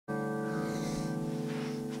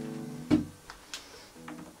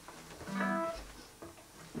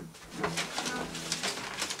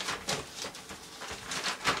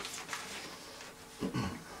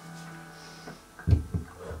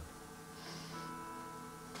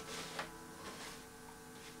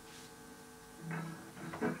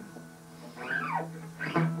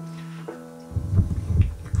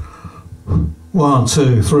1,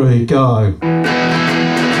 2, 3, go.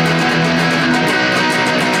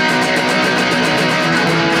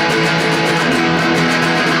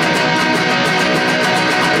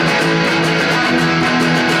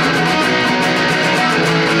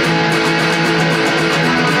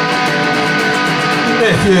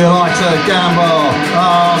 If you like to gamble,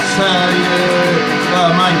 I'll tell you the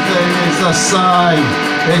main thing is the same.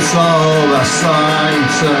 It's all the same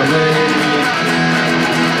to me.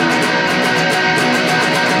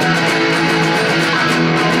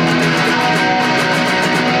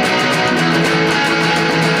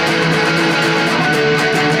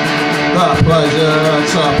 The pleasure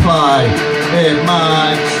to play, it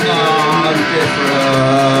makes no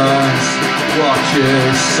difference what you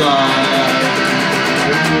say.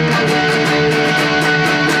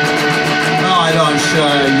 I don't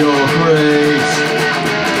share your greed,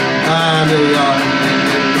 and the only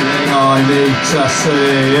thing I need to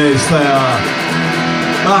see is there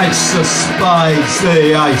ace of spades,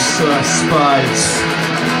 the ace of spades,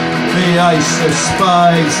 the ace of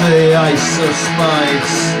spades, the ace of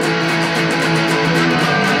spades.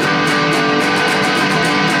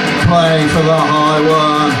 Playing for the high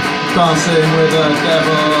one, dancing with the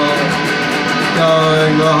devil.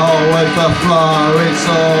 Going the whole with the flow, it's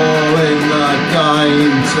all in the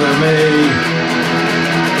game to me.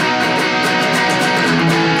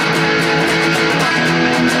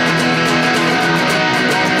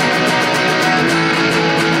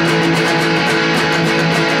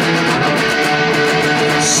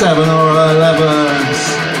 Seven or 11s,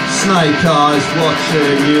 snake eyes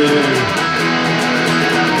watching you.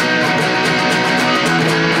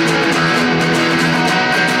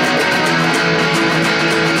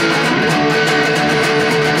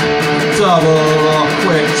 Double or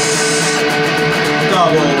quits,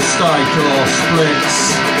 double stake or splits.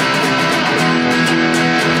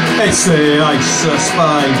 It's the ace of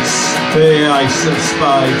spades, the ace of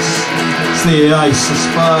spades. It's the ace of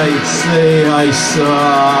spades, the ace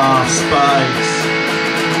of spades.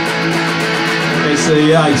 It's the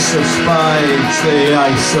ace of spades, the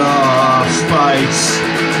ace of spades.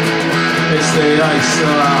 It's the ace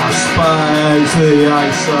of spades, the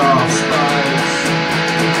ace of spades.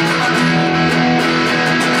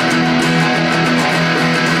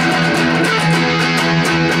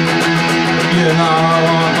 You know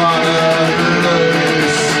I'm gonna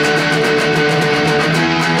lose.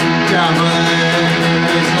 Gambling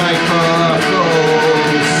is made for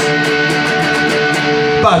fools.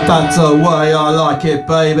 But that's the way I like it,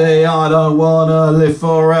 baby. I don't wanna live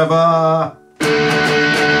forever.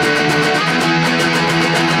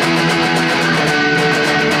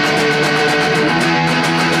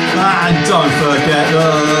 And don't forget the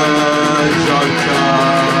Joker.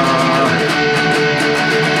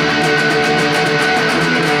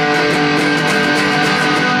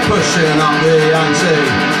 Pushing up the ante,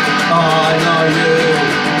 I know you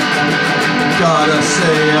gotta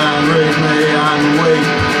see and read me and weep.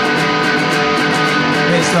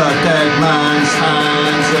 It's the dead man's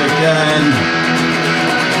hands again.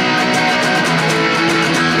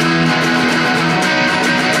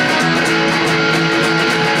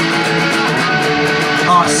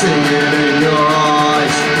 I see it in your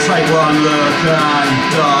eyes, take one look and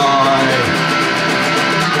die.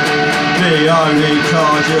 The only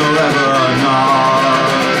card you'll ever know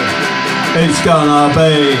is gonna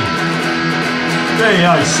be the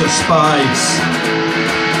ace of spades,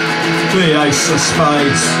 the ace of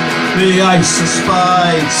spades, the ace of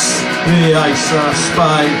spades, the ace of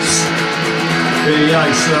spades, the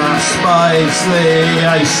ace of spades, the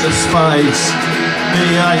ace of spades, the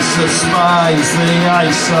ace of spades, the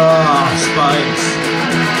ace of spades.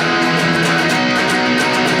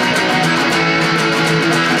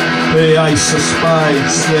 The ace of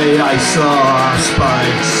spades, the ace of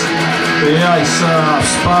spades, the ace of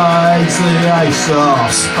spades, the ace of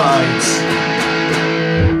spades.